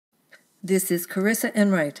This is Carissa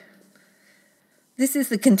Enright. This is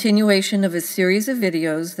the continuation of a series of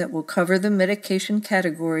videos that will cover the medication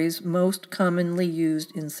categories most commonly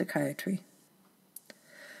used in psychiatry.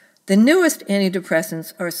 The newest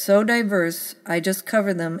antidepressants are so diverse, I just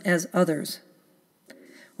cover them as others.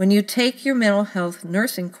 When you take your mental health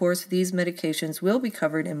nursing course, these medications will be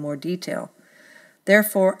covered in more detail.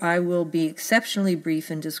 Therefore, I will be exceptionally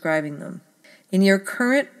brief in describing them. In your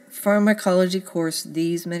current pharmacology course,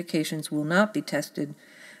 these medications will not be tested,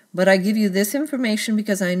 but I give you this information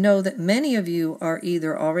because I know that many of you are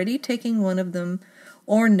either already taking one of them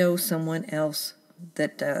or know someone else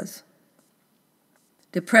that does.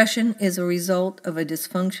 Depression is a result of a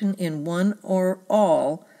dysfunction in one or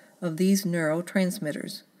all of these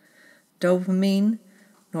neurotransmitters: dopamine,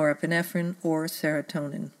 norepinephrine, or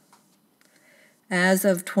serotonin. As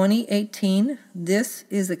of 2018, this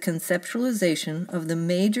is a conceptualization of the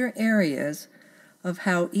major areas of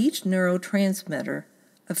how each neurotransmitter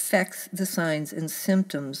affects the signs and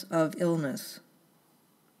symptoms of illness.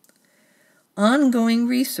 Ongoing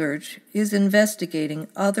research is investigating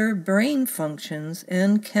other brain functions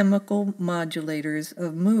and chemical modulators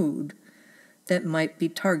of mood that might be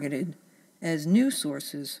targeted as new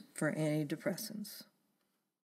sources for antidepressants.